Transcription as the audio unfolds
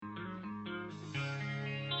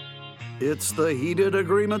It's the Heated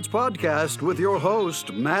Agreements Podcast with your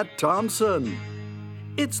host, Matt Thompson.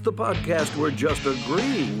 It's the podcast where just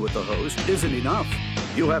agreeing with the host isn't enough.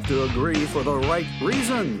 You have to agree for the right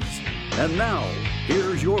reasons. And now,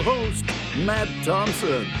 here's your host, Matt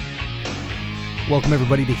Thompson. Welcome,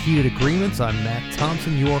 everybody, to Heated Agreements. I'm Matt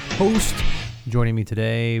Thompson, your host. Joining me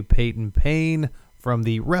today, Peyton Payne from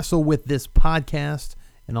the Wrestle With This podcast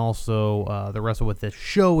and also the Wrestle With This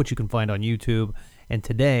show, which you can find on YouTube. And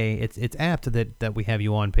today, it's apt that we have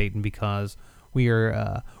you on, Peyton, because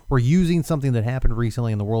we're using something that happened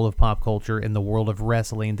recently in the world of pop culture, in the world of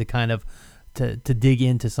wrestling, to kind of to dig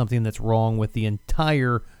into something that's wrong with the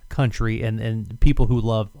entire country and people who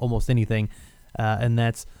love almost anything, and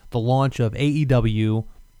that's the launch of AEW,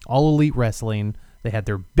 All Elite Wrestling. They had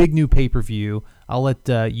their big new pay-per-view. I'll let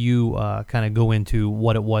you kind of go into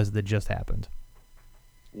what it was that just happened.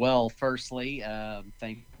 Well, firstly,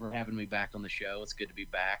 thank you for having me back on the show. It's good to be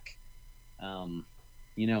back.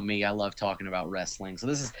 You know me, I love talking about wrestling. So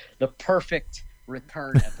this is the perfect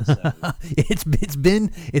return episode. It's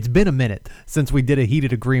been a minute since we did a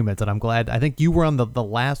Heated Agreement, and I'm glad. I think you were on the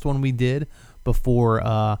last one we did before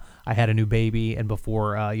I had a new baby and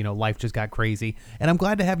before life just got crazy. And I'm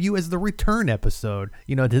glad to have you as the return episode,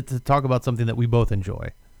 to talk about something that we both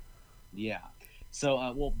enjoy. Yeah.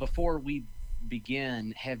 So, well, before we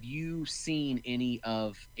begin, have you seen any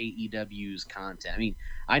of AEW's content? I mean,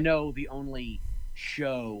 I know the only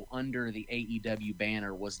show under the AEW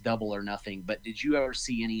banner was Double or Nothing, but did you ever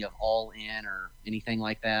see any of All In or anything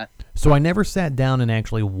like that? So I never sat down and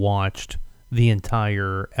actually watched the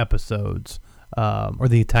entire episodes or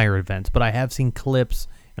the entire events, but I have seen clips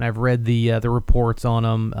and I've read the reports on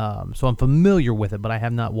them, so I'm familiar with it, but I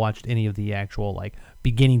have not watched any of the actual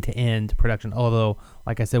beginning to end production. Although,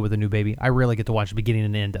 like I said, with a new baby, I rarely get to watch the beginning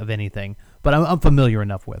and end of anything, but I'm familiar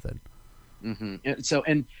enough with it. Mm-hmm. So,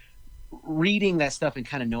 and reading that stuff and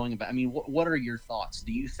kind of knowing about, I mean, what are your thoughts?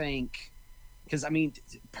 Do you think? Because I mean,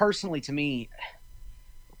 personally, to me,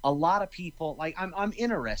 a lot of people I'm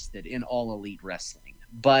interested in All Elite Wrestling,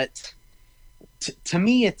 but to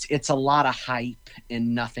me, it's a lot of hype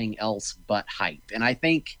and nothing else but hype. And I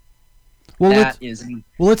think let's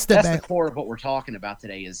step back. The core of what we're talking about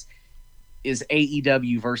today is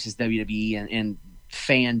AEW versus WWE and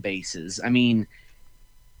fan bases. I mean,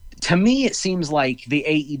 to me, it seems like the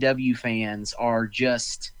AEW fans are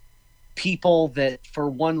just people that, for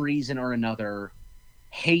one reason or another,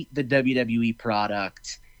 hate the WWE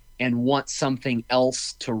product and want something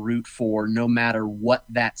else to root for, no matter what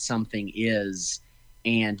that something is.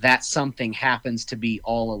 And that something happens to be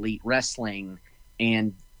All Elite Wrestling,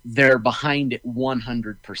 and they're behind it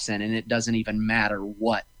 100%, and it doesn't even matter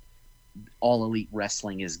what All Elite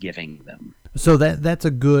Wrestling is giving them. So that's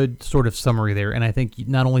a good sort of summary there, and I think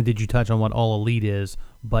not only did you touch on what All Elite is,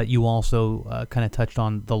 but you also kind of touched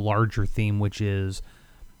on the larger theme, which is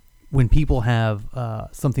when people have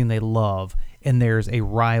something they love and there's a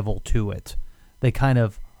rival to it, they kind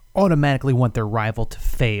of automatically want their rival to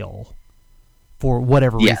fail for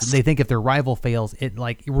whatever reason. Yes. They think if their rival fails, it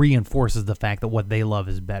reinforces the fact that what they love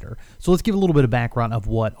is better. So let's give a little bit of background of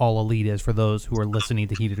what All Elite is for those who are listening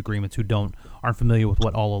to Heated Agreements who aren't familiar with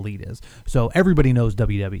what All Elite is. So everybody knows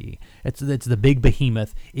WWE. It's the big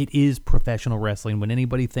behemoth. It is professional wrestling. When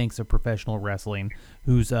anybody thinks of professional wrestling,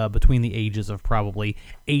 who's between the ages of probably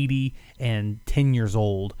 80 and 10 years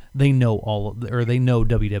old, they know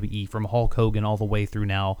WWE, from Hulk Hogan all the way through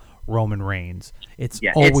now Roman Reigns. It's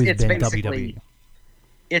been WWE.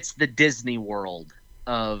 It's the Disney World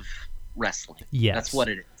of wrestling. Yes. That's what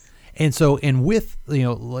it is. And so, with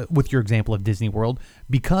your example of Disney World,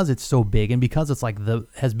 because it's so big and because it's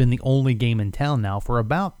has been the only game in town now for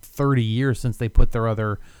about 30 years since they put their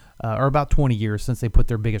or about 20 years since they put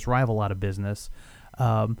their biggest rival out of business,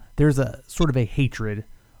 there's a sort of a hatred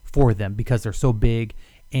for them because they're so big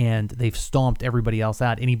and they've stomped everybody else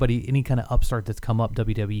out. Any kind of upstart that's come up,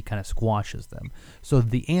 WWE kind of squashes them. So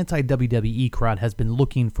the anti-WWE crowd has been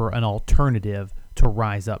looking for an alternative to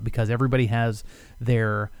rise up because everybody has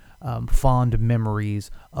their fond memories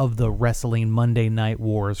of the wrestling Monday Night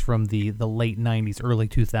Wars from the late 90s, early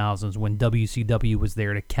 2000s when WCW was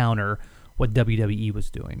there to counter what WWE was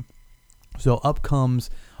doing. So up comes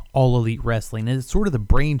All Elite Wrestling, and it's sort of the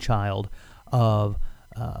brainchild of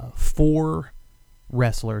four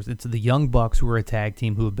wrestlers. It's the Young Bucks, who are a tag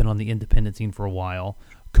team who have been on the independent scene for a while.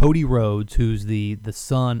 Cody Rhodes, who's the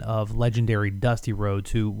son of legendary Dusty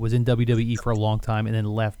Rhodes, who was in WWE for a long time and then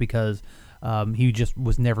left because He just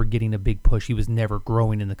was never getting a big push. He was never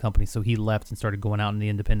growing in the company, so he left and started going out in the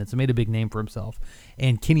independents and made a big name for himself.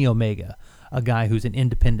 And Kenny Omega, a guy who's an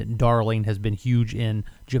independent darling, has been huge in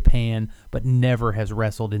Japan, but never has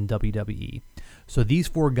wrestled in WWE. So these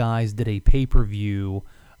four guys did a pay-per-view,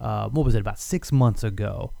 what was it, about 6 months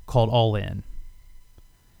ago, called All In.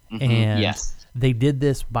 And yes, they did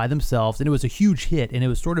this by themselves, and it was a huge hit, and it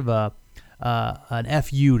was sort of an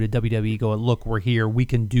FU to WWE going, look, we're here, we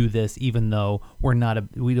can do this even though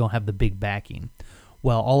we don't have the big backing.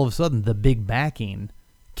 Well, all of a sudden, the big backing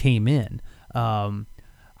came in.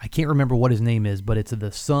 I can't remember what his name is, but it's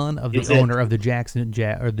the son of the owner of the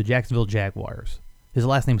Jacksonville Jaguars. His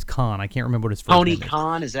last name's Khan. I can't remember what his first name is. Tony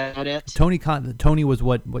Khan, is that it? Tony Khan. Tony was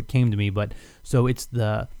what came to me, but so it's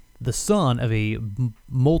the son of a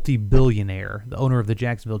multi-billionaire, the owner of the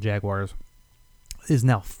Jacksonville Jaguars, is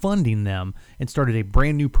now funding them and started a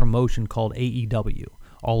brand new promotion called AEW,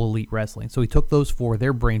 All Elite Wrestling. So he took those four,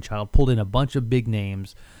 their brainchild, pulled in a bunch of big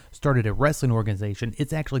names, started a wrestling organization.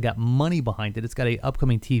 It's actually got money behind it. It's got an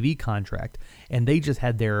upcoming TV contract, and they just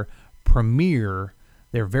had their premiere,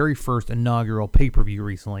 their very first inaugural pay-per-view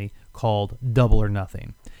recently called Double or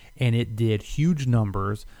Nothing. And it did huge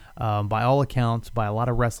numbers. By all accounts, by a lot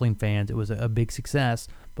of wrestling fans, it was a big success.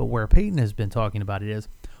 But where Peyton has been talking about it is,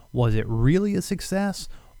 was it really a success,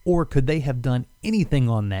 or could they have done anything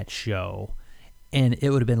on that show and it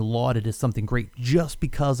would have been lauded as something great just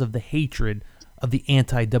because of the hatred of the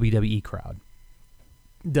anti-WWE crowd?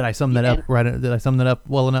 Did I sum that up right? Did I sum that up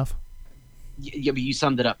well enough? Yeah, but you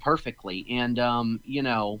summed it up perfectly. And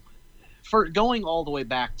for going all the way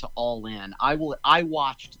back to All In, I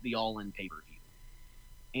watched the All In pay-per-view,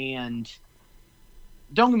 and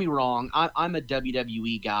don't get me wrong, I'm a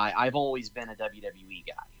WWE guy. I've always been a WWE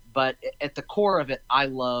guy. But at the core of it, I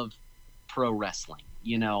love pro wrestling,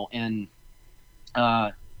 and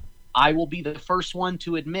I will be the first one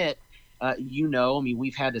to admit,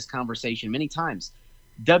 we've had this conversation many times.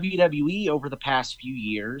 WWE over the past few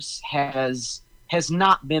years has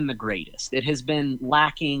not been the greatest. It has been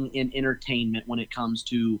lacking in entertainment when it comes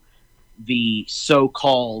to the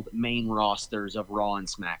so-called main rosters of Raw and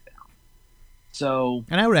SmackDown. So,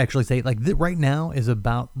 and I would actually say, right now is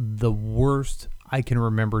about the worst I can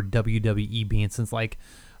remember WWE being since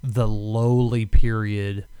the lowly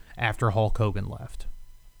period after Hulk Hogan left.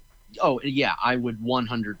 Oh yeah, I would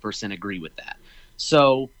 100% agree with that.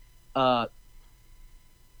 So, I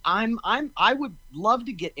would love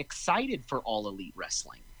to get excited for All Elite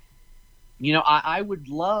Wrestling. I would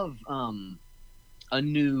love a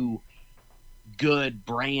new good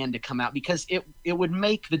brand to come out, because it would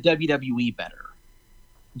make the WWE better.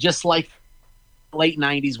 Just like late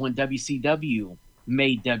 90s when WCW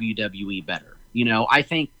made WWE better. I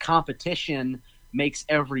think competition makes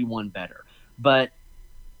everyone better. But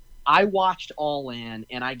I watched All In,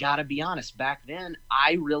 and I gotta be honest, back then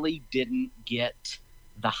I really didn't get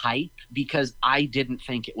the hype because I didn't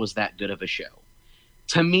think it was that good of a show.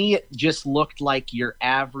 To me, it just looked like your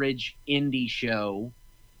average indie show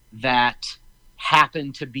that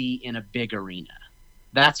happened to be in a big arena.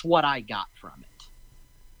 That's what I got from it.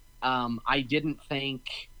 I didn't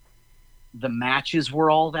think the matches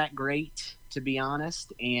were all that great, to be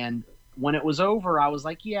honest. And when it was over, I was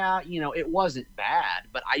like, yeah, it wasn't bad,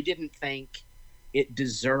 but I didn't think it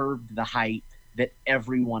deserved the hype that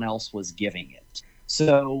everyone else was giving it.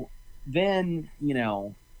 So then,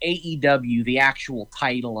 AEW, the actual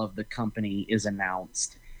title of the company, is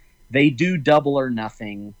announced. They do Double or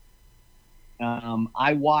Nothing.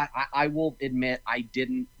 I will admit I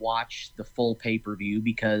didn't watch the full pay-per-view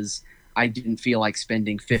because I didn't feel like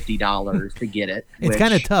spending $50 to get it. It's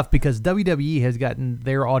kind of tough because WWE has gotten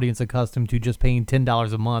their audience accustomed to just paying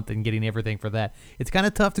 $10 a month and getting everything for that. It's kind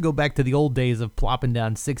of tough to go back to the old days of plopping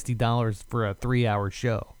down $60 for a 3-hour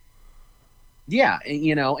show. Yeah,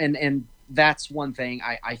 and that's one thing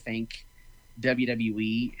I think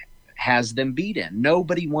WWE has them beat in.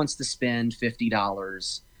 Nobody wants to spend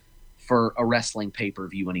 $50 for a wrestling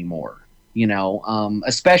pay-per-view anymore,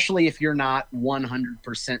 especially if you're not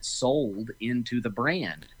 100% sold into the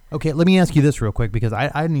brand. Okay, let me ask you this real quick, because I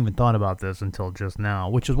hadn't even thought about this until just now,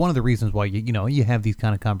 which is one of the reasons why you have these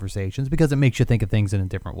kind of conversations, because it makes you think of things in a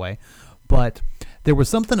different way. But there was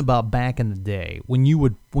something about back in the day when you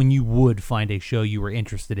would find a show you were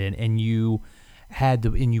interested in and you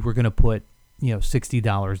were going to put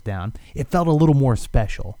 $60 down. It felt a little more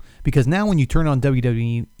special, because now when you turn on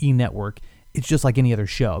WWE Network, it's just like any other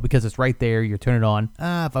show, because it's right there. You turn it on.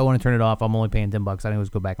 If I want to turn it off, I'm only paying $10. I can always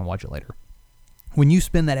go back and watch it later. When you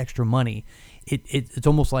spend that extra money, it's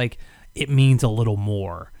almost like it means a little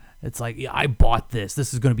more. It's like, yeah, I bought this.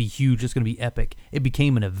 This is going to be huge. It's going to be epic. It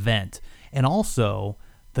became an event. And also,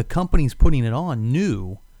 the companies putting it on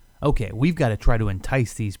knew, okay, we've got to try to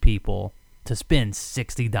entice these people to spend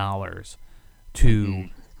 $60 to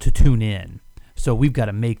tune in. So we've got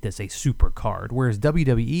to make this a super card. Whereas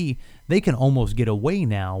WWE, they can almost get away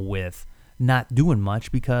now with not doing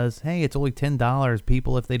much because, hey, it's only $10.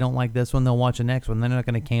 People, if they don't like this one, they'll watch the next one. They're not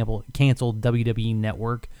going to cancel WWE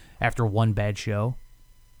Network after one bad show.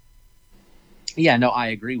 Yeah, no, I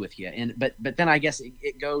agree with you. But then I guess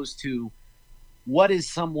it goes to, what is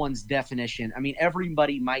someone's definition? I mean,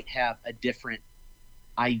 everybody might have a different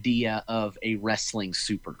idea of a wrestling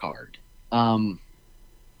supercard.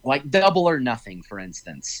 Like Double or Nothing, for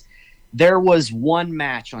instance. There was one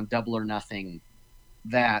match on Double or Nothing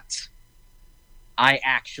that I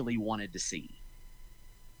actually wanted to see.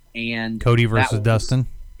 And Cody versus Dustin?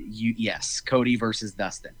 Yes, Cody versus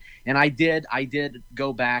Dustin. And I did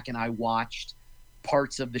go back and I watched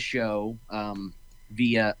parts of the show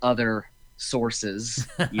via other sources,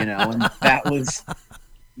 and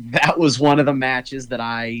that was one of the matches that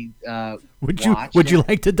I watched. Would you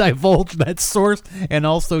like to divulge that source and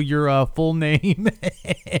also your full name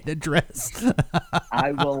and address?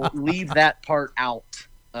 I will leave that part out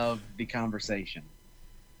of the conversation,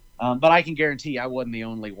 but I can guarantee I wasn't the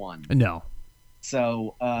only one. No.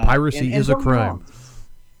 So piracy is a crime.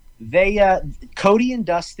 Cody and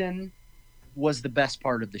Dustin was the best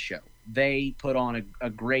part of the show. They put on a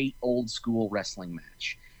great old school wrestling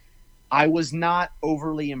match. I was not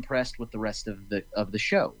overly impressed with the rest of the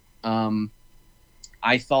show.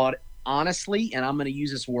 I thought, honestly, and I'm going to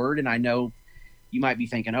use this word, and I know you might be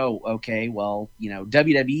thinking, oh, okay, well,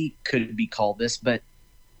 WWE could be called this, but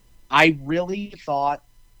I really thought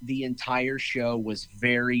the entire show was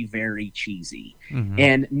very, very cheesy. Mm-hmm.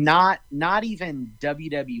 And not even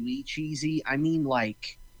WWE cheesy. I mean,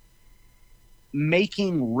 like,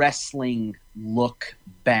 making wrestling look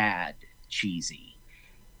bad cheesy.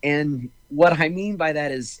 And what I mean by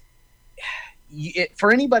that is,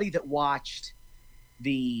 for anybody that watched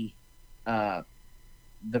the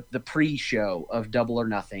pre-show of Double or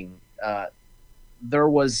Nothing, there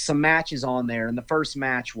was some matches on there, and the first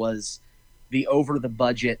match was the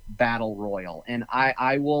over-the-budget Battle Royal. And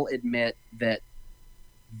I will admit that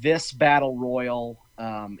this Battle Royal,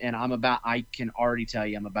 and I can already tell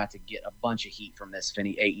you I'm about to get a bunch of heat from this if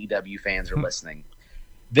any AEW fans are listening.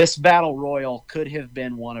 This Battle Royal could have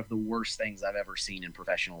been one of the worst things I've ever seen in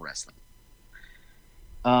professional wrestling.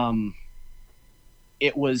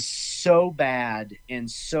 It was so bad and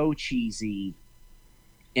so cheesy,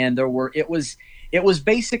 and it was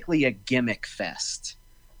basically a gimmick fest.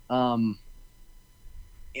 I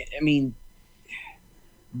mean,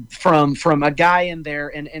 from a guy in there,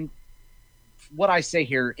 and what I say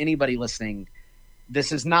here, anybody listening,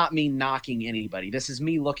 this is not me knocking anybody. This is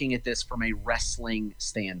me looking at this from a wrestling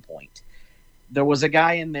standpoint. There was a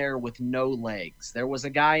guy in there with no legs. There was a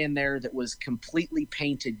guy in there that was completely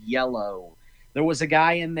painted yellow. There was a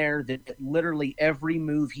guy in there that literally every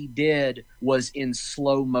move he did was in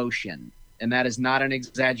slow motion. And that is not an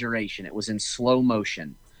exaggeration. It was in slow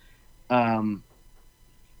motion. It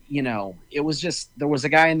was just, there was a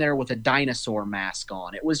guy in there with a dinosaur mask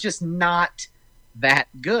on. It was just not that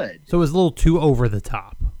good. So it was a little too over the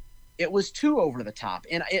top. It was too over the top.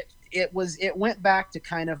 And it went back to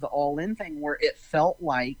kind of the All In thing where it felt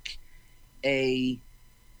like a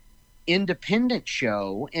independent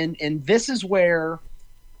show. And this is where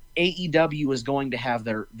AEW is going to have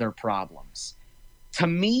their problems. To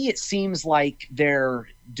me, it seems like they're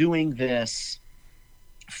doing this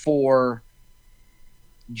for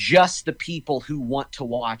just the people who want to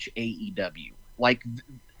watch AEW. Like,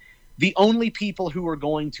 the only people who are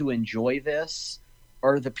going to enjoy this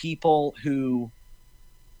are the people who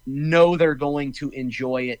know they're going to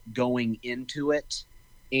enjoy it going into it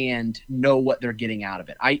and know what they're getting out of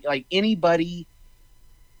it. Like anybody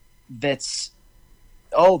that's,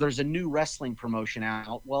 there's a new wrestling promotion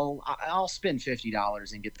out. Well, I'll spend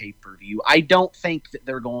 $50 and get pay-per-view. I don't think that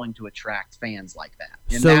they're going to attract fans like that.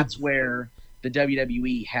 And that's where the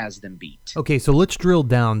WWE has them beat. Okay, so let's drill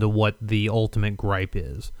down to what the ultimate gripe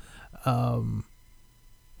is. Are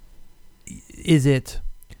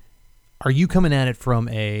you coming at it from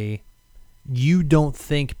you don't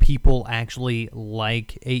think people actually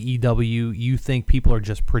like AEW? You think people are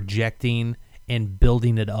just projecting and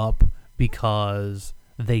building it up because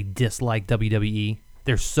they dislike WWE?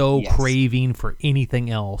 They're so craving for anything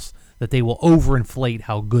else that they will overinflate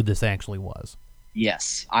how good this actually was.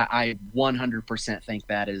 Yes, I 100% think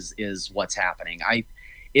that is what's happening.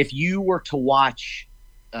 If you were to watch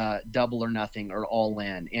Double or Nothing or All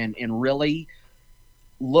In and really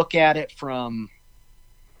look at it from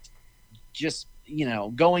just,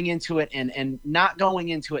 going into it and not going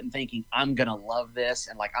into it and thinking I'm going to love this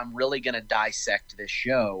and like I'm really going to dissect this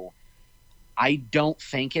show, I don't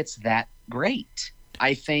think it's that great.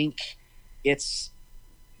 I think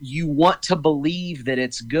you want to believe that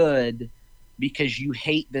it's good because you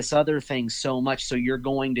hate this other thing so much, so you're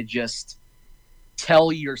going to just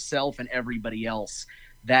tell yourself and everybody else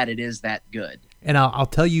that it is that good. And I'll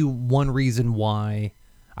tell you one reason why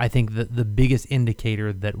I think that the biggest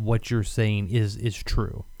indicator that what you're saying is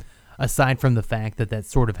true, aside from the fact that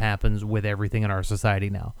sort of happens with everything in our society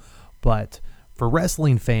now. But for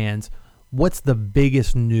wrestling fans, what's the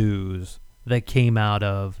biggest news that came out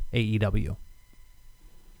of AEW?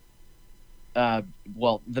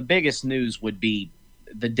 Well, the biggest news would be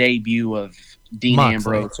the debut of Dean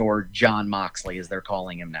Moxley. Ambrose, or John Moxley, as they're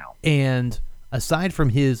calling him now. And aside from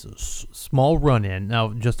his small run-in,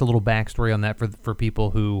 now just a little backstory on that for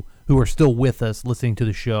people who are still with us listening to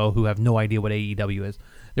the show who have no idea what AEW is.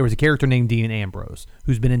 There was a character named Dean Ambrose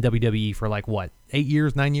who's been in WWE for 8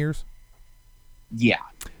 years, 9 years? Yeah.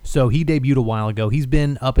 So he debuted a while ago. He's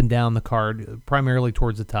been up and down the card, primarily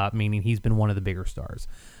towards the top, meaning he's been one of the bigger stars.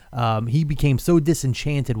 He became so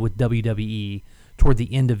disenchanted with WWE toward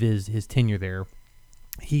the end of his tenure there,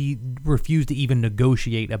 he refused to even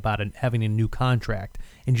negotiate about having a new contract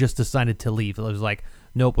and just decided to leave. It was like,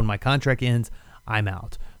 nope, when my contract ends, I'm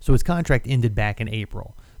out. So his contract ended back in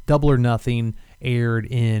April. Double or Nothing aired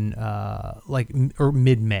in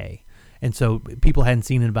mid-May. And so people hadn't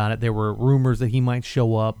seen about it. There were rumors that he might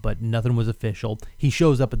show up, but nothing was official. He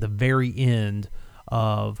shows up at the very end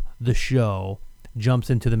of the show,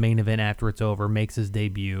 jumps into the main event after it's over, makes his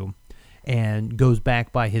debut, and goes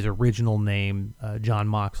back by his original name, John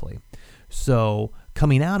Moxley. So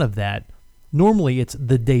coming out of that, normally it's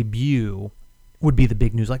the debut would be the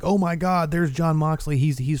big news. Like, oh my God, there's John Moxley.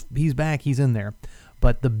 He's back. He's in there.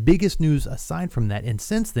 But the biggest news aside from that, and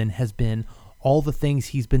since then, has been all the things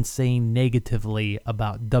he's been saying negatively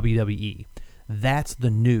about WWE. That's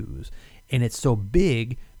the news. And it's so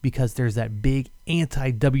big because there's that big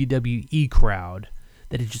anti-WWE crowd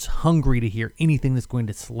that is just hungry to hear anything that's going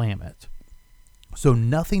to slam it. So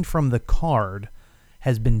nothing from the card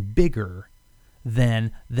has been bigger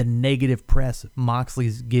than the negative press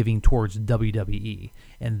Moxley's giving towards WWE.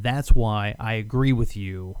 And that's why I agree with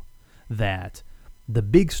you that the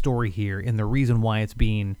big story here, and the reason why it's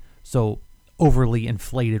being so overly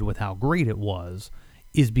inflated with how great it was,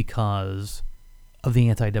 is because of the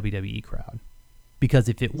anti-WWE crowd. Because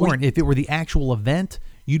if it were the actual event,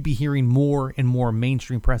 you'd be hearing more and more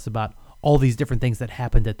mainstream press about all these different things that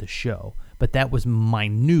happened at the show. But that was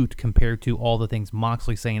minute compared to all the things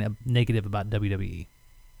Moxley saying negative about WWE.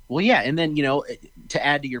 Well, yeah, and then, to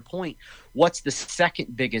add to your point, what's the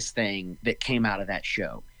second biggest thing that came out of that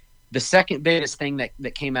show? The second biggest thing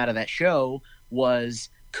that came out of that show was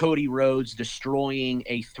Cody Rhodes destroying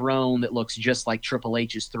a throne that looks just like Triple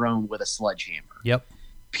H's throne with a sledgehammer. Yep.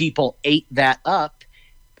 People ate that up,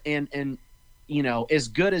 and as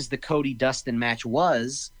good as the Cody Dustin match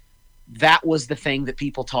was, that was the thing that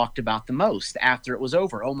people talked about the most after it was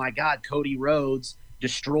over. Oh my God, Cody Rhodes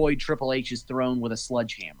destroyed Triple H's throne with a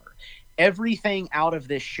sledgehammer. Everything out of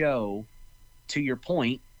this show, to your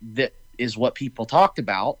point, that is what people talked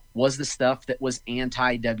about, was the stuff that was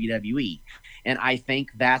anti-WWE. And I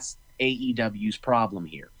think that's AEW's problem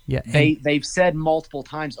here. Yeah, they've said multiple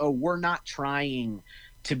times, oh, we're not trying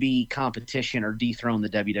to be competition or dethrone the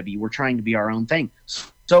WWE. We're trying to be our own thing.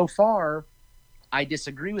 So far, I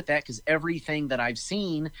disagree with that because everything that I've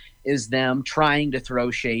seen is them trying to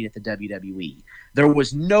throw shade at the WWE. There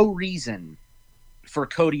was no reason for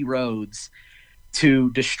Cody Rhodes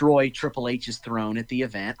to destroy Triple H's throne at the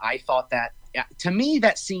event. I thought that, to me,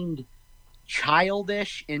 that seemed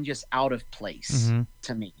childish and just out of place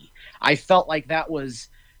to me. I felt like that was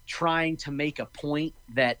trying to make a point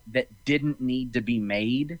that didn't need to be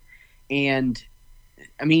made. And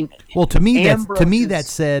I mean, well, to me that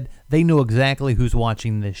said they know exactly who's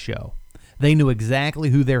watching this show. They know exactly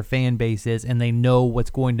who their fan base is, and they know what's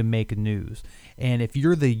going to make news. And if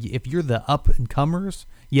you're the up and comers,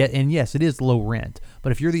 yes, it is low rent,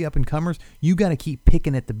 but if you're the up and comers, you got to keep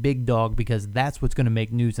picking at the big dog because that's what's going to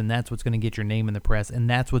make news, and that's what's going to get your name in the press, and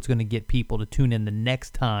that's what's going to get people to tune in the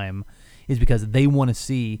next time, is because they want to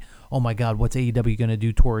see, oh my God, what's AEW going to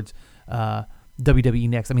do towards WWE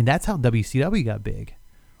next? I mean, that's how WCW got big,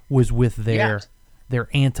 was with their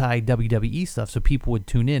anti-WWE stuff, so people would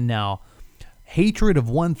tune in. Now, hatred of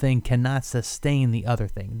one thing cannot sustain the other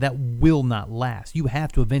thing. That will not last. You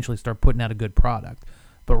have to eventually start putting out a good product.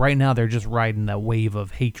 But right now, they're just riding that wave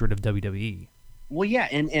of hatred of WWE. Well, yeah,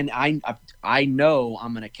 and I know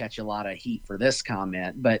I'm going to catch a lot of heat for this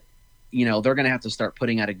comment, but they're going to have to start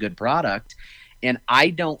putting out a good product, and I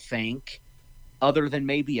don't think, other than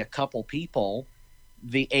maybe a couple people,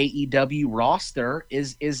 the AEW roster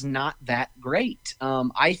is not that great.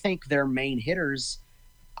 I think their main hitters.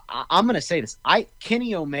 I'm going to say this: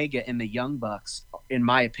 Kenny Omega and the Young Bucks, in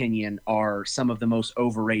my opinion, are some of the most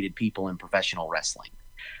overrated people in professional wrestling.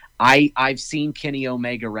 I've seen Kenny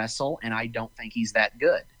Omega wrestle, and I don't think he's that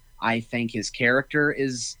good. I think his character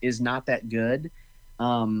is not that good.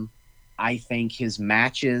 I think his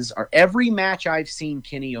matches are every match I've seen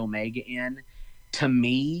Kenny Omega in. To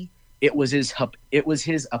me, it was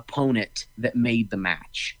his opponent that made the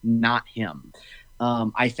match, not him.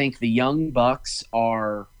 I think the Young Bucks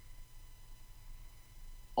are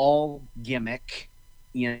all gimmick,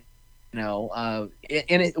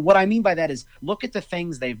 what I mean by that is look at the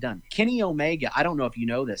things they've done. Kenny Omega, I don't know if you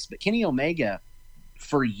know this, but Kenny Omega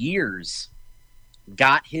for years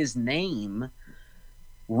got his name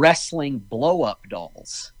wrestling blow-up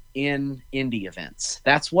dolls in indie events.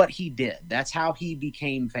 That's what he did. That's how he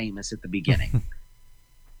became famous at the beginning.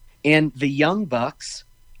 And the Young Bucks,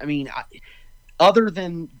 I mean, other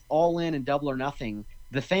than All In and Double or Nothing,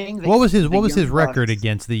 the thing that what was his record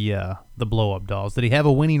against the blow-up dolls? Did he have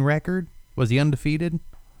a winning record? Was he undefeated?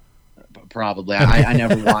 Probably. I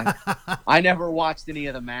never watched. I never watched any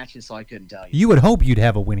of the matches, so I couldn't tell you. You would hope you'd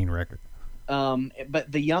have a winning record.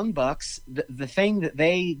 But the Young Bucks, the thing that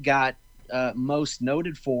they got most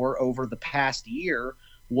noted for over the past year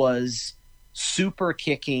was super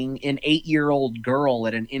kicking an 8-year-old girl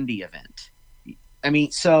at an indie event. I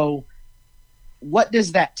mean, so what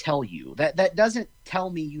does that tell you? That doesn't tell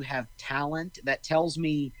me you have talent. That tells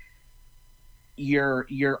me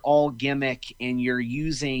you're all gimmick and you're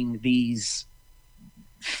using these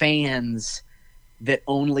fans that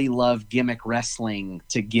only love gimmick wrestling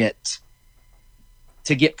to get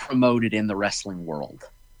promoted in the wrestling world.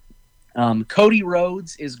 Cody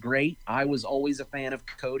Rhodes is great. I was always a fan of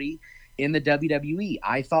Cody in the WWE.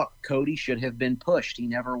 I thought Cody should have been pushed. He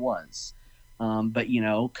never was. But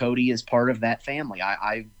Cody is part of that family.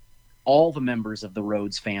 All the members of the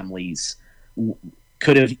Rhodes families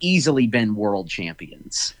could have easily been world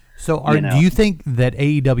champions. So do you think that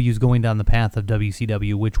AEW is going down the path of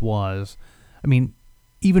WCW, which was, I mean,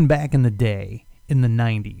 even back in the day, in the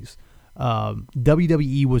 90s,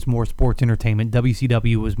 WWE was more sports entertainment.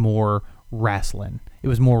 WCW was more wrestling. It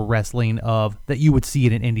was more wrestling that you would see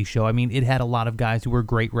at an indie show. I mean, it had a lot of guys who were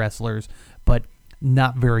great wrestlers, but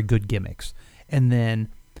not very good gimmicks. And then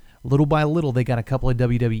little by little, they got a couple of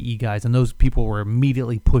WWE guys, and those people were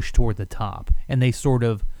immediately pushed toward the top, and they sort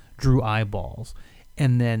of drew eyeballs.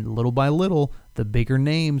 And then little by little, the bigger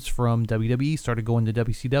names from WWE started going to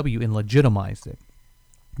WCW and legitimized it.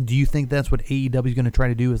 Do you think that's what AEW is going to try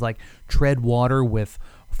to do, is like tread water with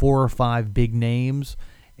 4 or 5 big names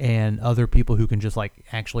and other people who can just like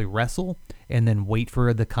actually wrestle, and then wait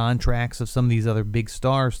for the contracts of some of these other big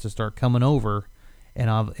stars to start coming over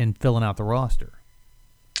and filling out the roster?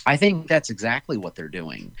 I think that's exactly what they're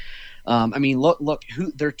doing. I mean, look,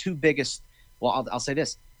 who their 2 biggest. Well, I'll say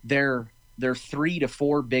this: their 3 to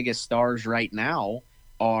 4 biggest stars right now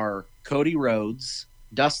are Cody Rhodes,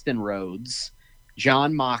 Dustin Rhodes,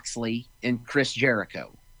 Jon Moxley, and Chris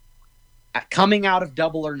Jericho. Coming out of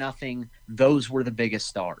Double or Nothing, those were the biggest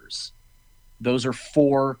stars. Those are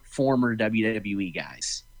 4 former WWE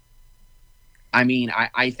guys. I mean,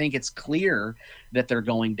 I think it's clear that they're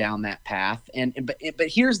going down that path. But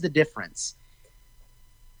here's the difference.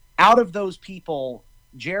 Out of those people,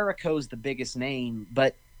 Jericho's the biggest name,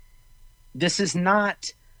 but this is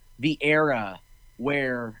not the era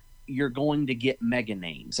where you're going to get mega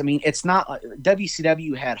names. I mean, it's not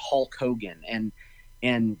WCW had Hulk Hogan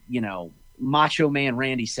and Macho Man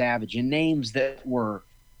Randy Savage, and names that were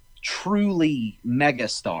truly mega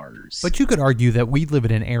stars. But you could argue that we live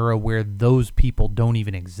in an era where those people don't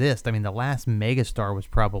even exist. I mean, the last megastar was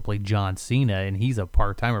probably John Cena, and he's a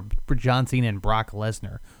part-timer. John Cena and Brock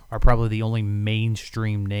Lesnar are probably the only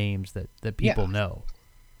mainstream names that people know.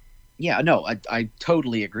 Yeah, no, I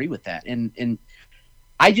totally agree with that. And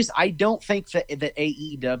I don't think that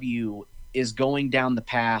AEW is going down the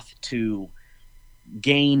path to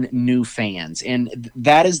gain new fans. And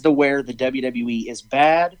that is where the WWE is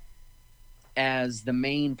bad as the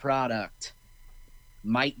main product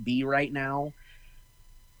might be right now.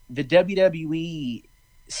 The WWE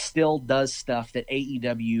still does stuff that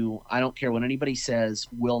AEW, I don't care what anybody says,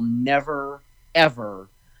 will never, ever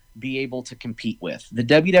be able to compete with. The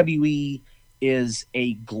WWE is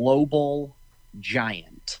a global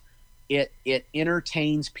giant. It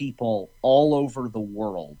entertains people all over the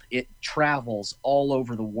world. It travels all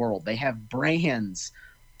over the world. They have brands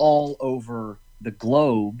all over the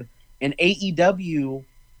globe, and AEW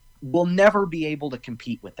will never be able to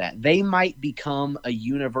compete with that. They might become a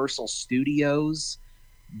Universal Studios,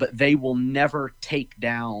 but they will never take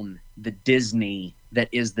down the Disney that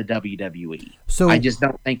is the WWE. So I just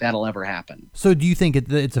don't think that'll ever happen. So do you think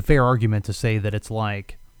it's a fair argument to say that it's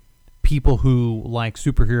like people who like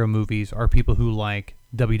superhero movies are people who like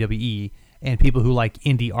WWE, and people who like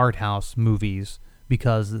indie art house movies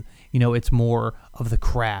because, it's more of the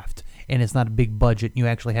craft and it's not a big budget. You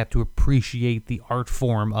actually have to appreciate the art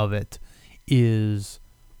form of it is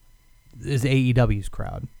AEW's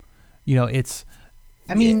crowd.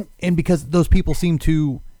 And because those people seem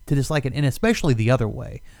to dislike it, and especially the other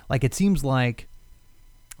way. Like, it seems like,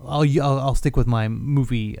 I'll stick with my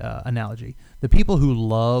movie analogy. The people who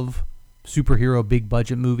love superhero big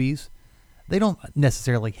budget movies, they don't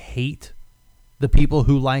necessarily hate the people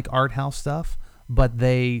who like art house stuff, but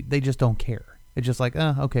they just don't care. It's just like,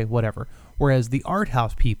 okay, whatever. Whereas the art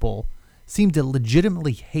house people seem to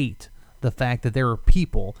legitimately hate the fact that there are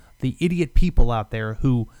people, the idiot people out there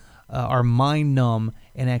who are mind numb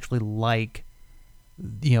and actually like,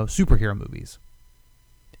 superhero movies.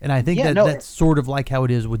 And I think that's sort of like how it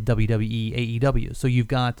is with WWE, AEW. So you've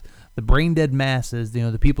got the brain dead masses,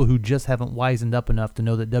 the people who just haven't wisened up enough to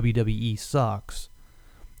know that WWE sucks.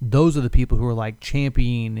 Those are the people who are like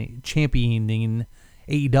championing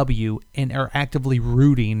AEW and are actively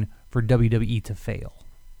rooting for WWE to fail.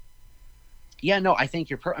 Yeah, no, I think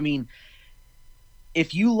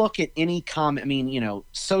if you look at any comment,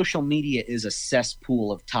 social media is a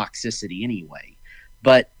cesspool of toxicity anyway.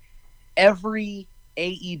 But every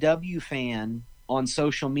AEW fan on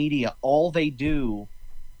social media, all they do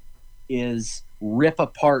is rip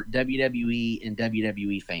apart WWE and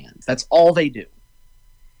WWE fans. That's all they do.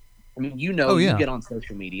 You get on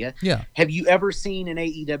social media. Yeah. Have you ever seen an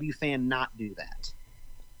AEW fan not do that?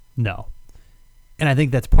 No. And I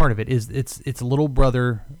think that's part of it. Is it's little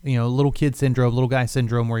brother, little kid syndrome, little guy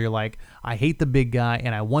syndrome, where you're like, I hate the big guy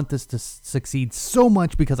and I want this to succeed so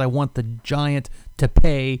much because I want the giant to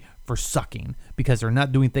pay for sucking because they're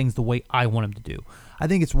not doing things the way I want them to do. I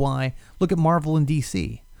think it's why, look at Marvel and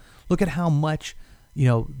DC. Look at how much,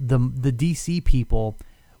 the DC people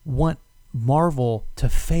want Marvel to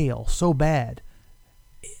fail so bad.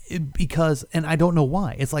 Because, and I don't know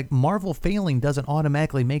why, it's like Marvel failing doesn't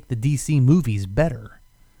automatically make the DC movies better.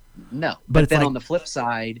 No, but then on the flip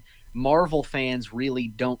side, Marvel fans really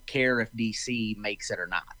don't care if DC makes it or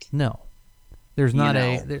not. No, there's not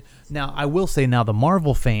now I will say now the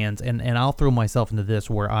Marvel fans, and I'll throw myself into this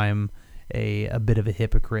where I'm a bit of a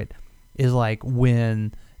hypocrite, is like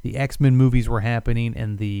when the X-Men movies were happening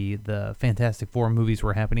and the Fantastic Four movies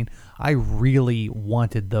were happening, I really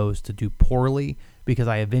wanted those to do poorly because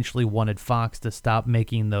I eventually wanted Fox to stop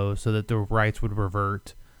making those so that the rights would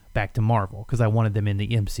revert back to Marvel because I wanted them in the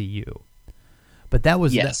MCU. But that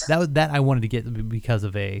was that I wanted to get because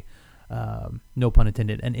of a no pun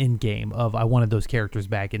intended, an end game of I wanted those characters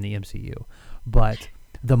back in the MCU. But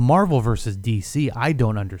the Marvel versus DC, I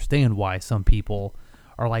don't understand why some people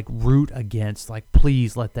are like root against, like,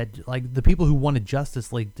 please let that, like the people who wanted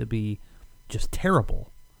Justice League to be just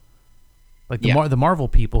terrible. Like the Marvel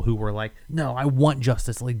people who were like, no, I want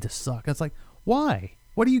Justice League to suck. It's like, why?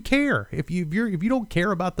 What do you care? If you don't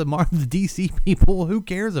care about the DC people, who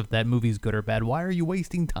cares if that movie's good or bad? Why are you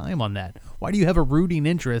wasting time on that? Why do you have a rooting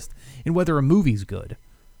interest in whether a movie's good?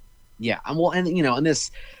 Yeah, well, and and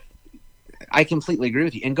this, I completely agree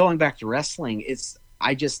with you. And going back to wrestling,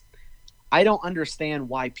 I don't understand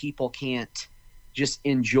why people can't just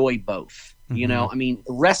enjoy both. Mm-hmm.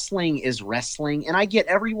 Wrestling is wrestling, and I get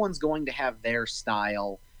everyone's going to have their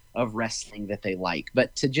style of wrestling that they like,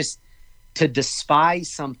 but to despise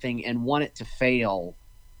something and want it to fail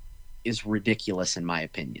is ridiculous in my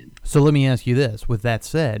opinion. So let me ask you this. With that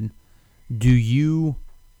said, do you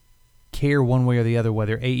care one way or the other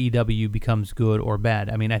whether AEW becomes good or bad?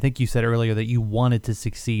 I think you said earlier that you wanted to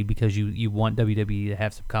succeed because you want WWE to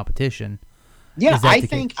have some competition. Yeah, I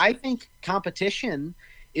think competition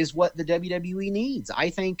is what the WWE needs. I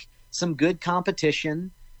think some good competition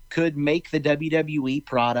could make the WWE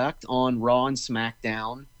product on Raw and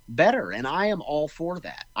SmackDown better, and I am all for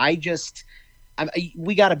that.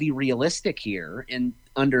 We got to be realistic here and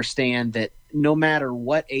understand that no matter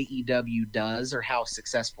what AEW does or how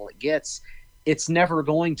successful it gets, it's never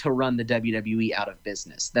going to run the WWE out of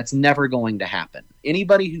business. That's never going to happen.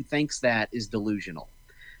 Anybody who thinks that is delusional.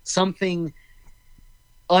 Something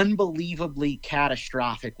unbelievably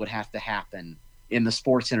catastrophic would have to happen in the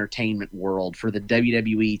sports entertainment world for the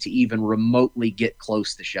WWE to even remotely get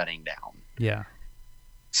close to shutting down. Yeah.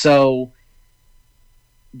 So,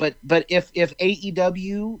 but if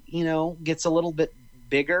AEW, gets a little bit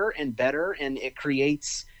bigger and better and it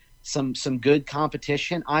creates some good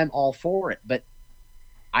competition, I'm all for it. But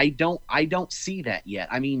I don't see that yet.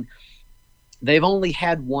 I mean, they've only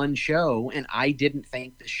had one show, and I didn't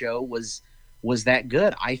think the show was that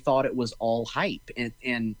good. I thought it was all hype,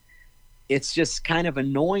 and it's just kind of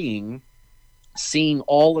annoying seeing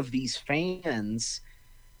all of these fans,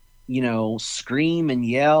 scream and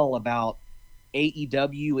yell about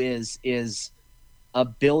AEW is a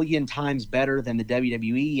billion times better than the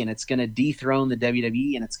WWE, and it's going to dethrone the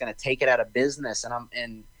WWE, and it's going to take it out of business.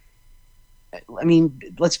 And I mean,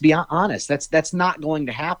 let's be honest, that's not going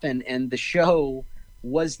to happen, and the show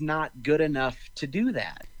was not good enough to do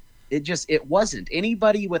that. It wasn't.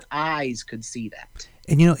 Anybody with eyes could see that.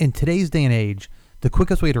 And in today's day and age, the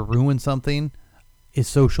quickest way to ruin something is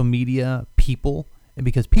social media, people, and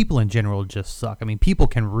because people in general just suck. I mean, people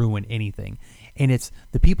can ruin anything. And it's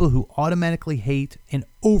the people who automatically hate and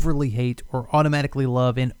overly hate, or automatically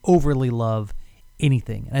love and overly love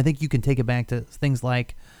anything. And I think you can take it back to things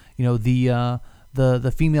like,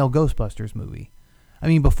 the female Ghostbusters movie. I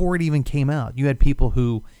mean, before it even came out, you had people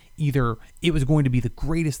who either it was going to be the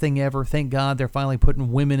greatest thing ever, thank God they're finally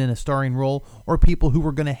putting women in a starring role, or people who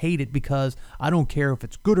were going to hate it because I don't care if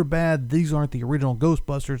it's good or bad, these aren't the original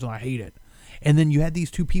Ghostbusters and I hate it. And then you had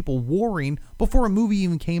these two people warring before a movie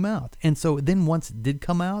even came out. And so then once it did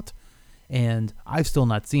come out, and I've still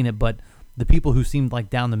not seen it, but the people who seemed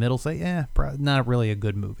like down the middle say, not really a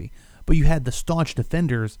good movie. But you had the staunch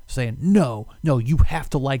defenders saying, no, you have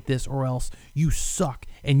to like this or else you suck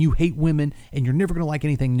and you hate women and you're never going to like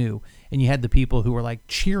anything new. And you had the people who were like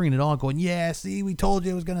cheering it all, going, yeah, see, we told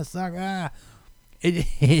you it was going to suck.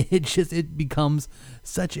 It becomes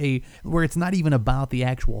such a, where it's not even about the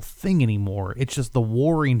actual thing anymore. It's just the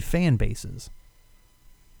warring fan bases.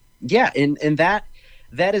 Yeah, and that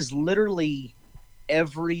is literally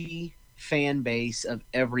every fan base of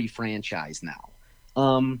every franchise now.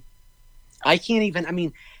 I can't even, I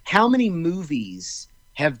mean, how many movies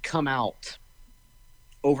have come out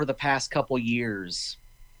over the past couple years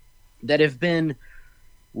that have been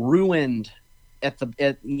ruined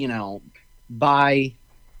by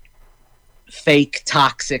fake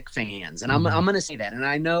toxic fans? And I'm going to say that. And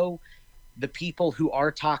I know the people who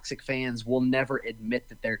are toxic fans will never admit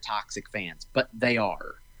that they're toxic fans, but they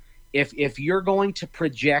are. If you're going to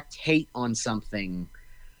project hate on something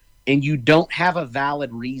and you don't have a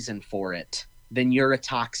valid reason for it, then you're a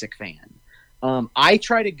toxic fan. I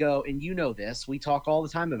try to go, and you know this, we talk all the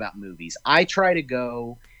time about movies. I try to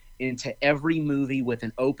go into every movie with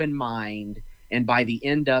an open mind, and by the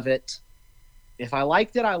end of it, if I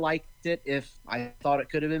liked it, I liked it. If I thought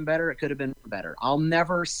it could have been better, it could have been better. I'll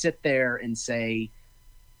never sit there and say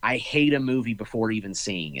I hate a movie before even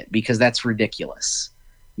seeing it, because that's ridiculous.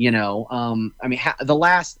 I'm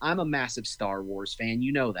a massive Star Wars fan,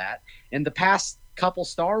 you know that. And the past couple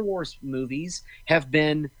Star Wars movies have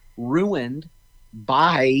been ruined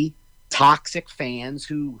by toxic fans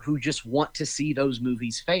who just want to see those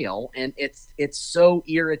movies fail, and it's so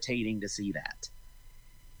irritating to see that.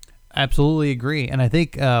 Absolutely agree. And I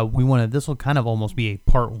think this will kind of almost be a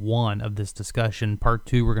part one of this discussion. Part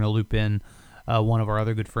two, we're going to loop in one of our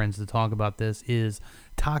other good friends to talk about this, is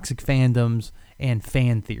toxic fandoms and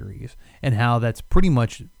fan theories, and how that's pretty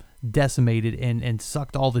much decimated and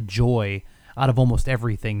sucked all the joy out of almost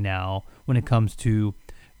everything now when it comes to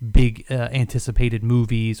big anticipated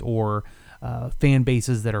movies or fan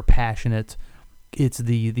bases that are passionate. It's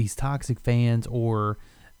these toxic fans or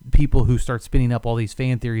people who start spinning up all these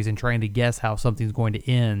fan theories and trying to guess how something's going to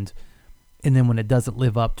end, and then when it doesn't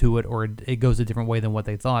live up to it or it goes a different way than what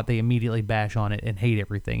they thought, they immediately bash on it and hate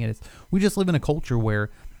everything. And we just live in a culture where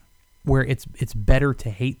it's better to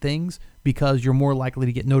hate things because you're more likely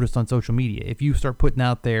to get noticed on social media. If you start putting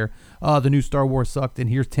out there, the new Star Wars sucked and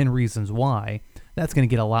here's 10 reasons why, that's going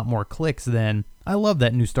to get a lot more clicks than, I love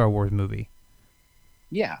that new Star Wars movie.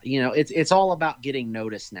 Yeah, it's all about getting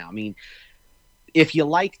noticed now. I mean, if you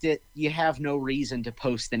liked it, you have no reason to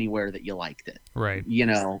post anywhere that you liked it. Right.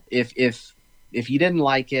 If you didn't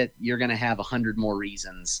like it, you're going to have 100 more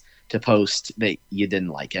reasons to post that you didn't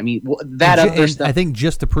like it. I mean, stuff. I think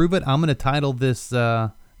just to prove it, I'm going to title this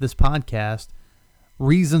podcast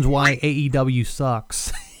 "Reasons Why AEW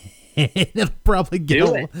Sucks." It'll probably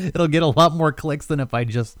it'll get a lot more clicks than if I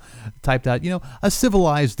just typed out, a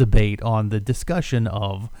civilized debate on the discussion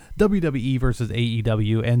of WWE versus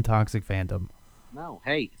AEW and toxic fandom. No,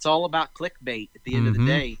 hey, it's all about clickbait at the end of the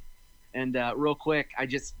day. And real quick,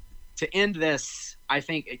 to end this, I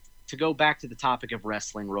think to go back to the topic of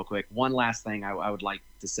wrestling real quick, one last thing I would like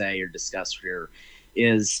to say or discuss here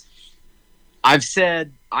is I've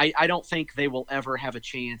said I don't think they will ever have a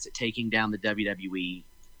chance at taking down the WWE.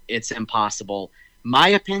 It's impossible. My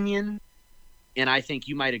opinion, and I think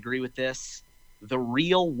you might agree with this, the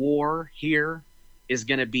real war here is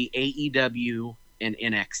going to be AEW and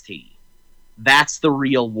NXT. That's the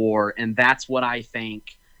real war, and that's what I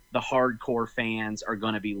think the hardcore fans are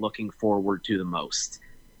going to be looking forward to the most.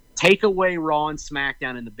 Take away Raw and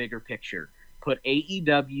SmackDown in the bigger picture. Put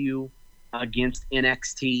AEW against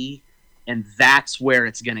NXT, and that's where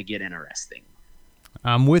it's going to get interesting.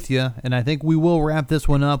 I'm with you, and I think we will wrap this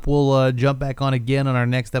one up. We'll jump back on again on our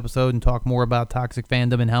next episode and talk more about toxic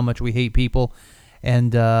fandom and how much we hate people,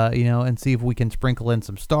 and and see if we can sprinkle in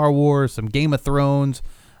some Star Wars, some Game of Thrones,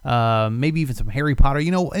 maybe even some Harry Potter.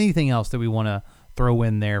 Anything else that we want to throw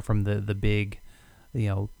in there from the big,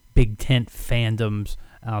 big tent fandoms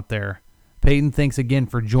out there. Peyton, thanks again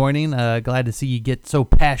for joining. Glad to see you get so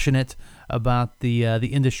passionate about the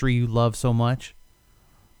industry you love so much.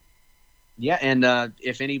 Yeah, and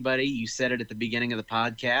if anybody, you said it at the beginning of the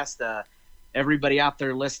podcast, everybody out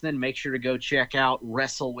there listening, make sure to go check out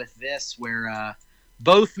Wrestle With This, where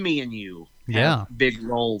both me and you have big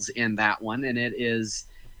roles in that one, and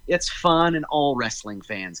it's fun, and all wrestling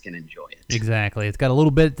fans can enjoy it. Exactly. It's got a little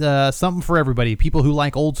bit something for everybody. People who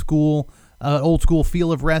like old school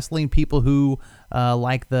feel of wrestling, people who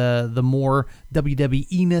like the more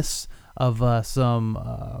WWE-ness of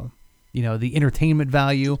some the entertainment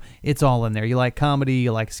value. It's all in there. You like comedy,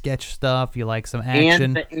 you like sketch stuff, you like some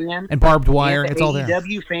action and barbed wire. It's all there.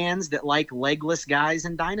 AEW fans that like legless guys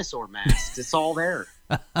and dinosaur masks. It's all there.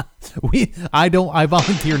 I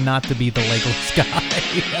volunteer not to be the legless guy.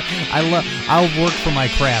 I'll work for my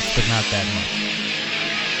craft, but not that much.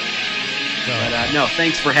 So, no,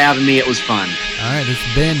 thanks for having me. It was fun. All right, this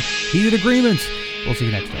has been Heated Agreements. We'll see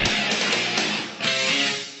you next time.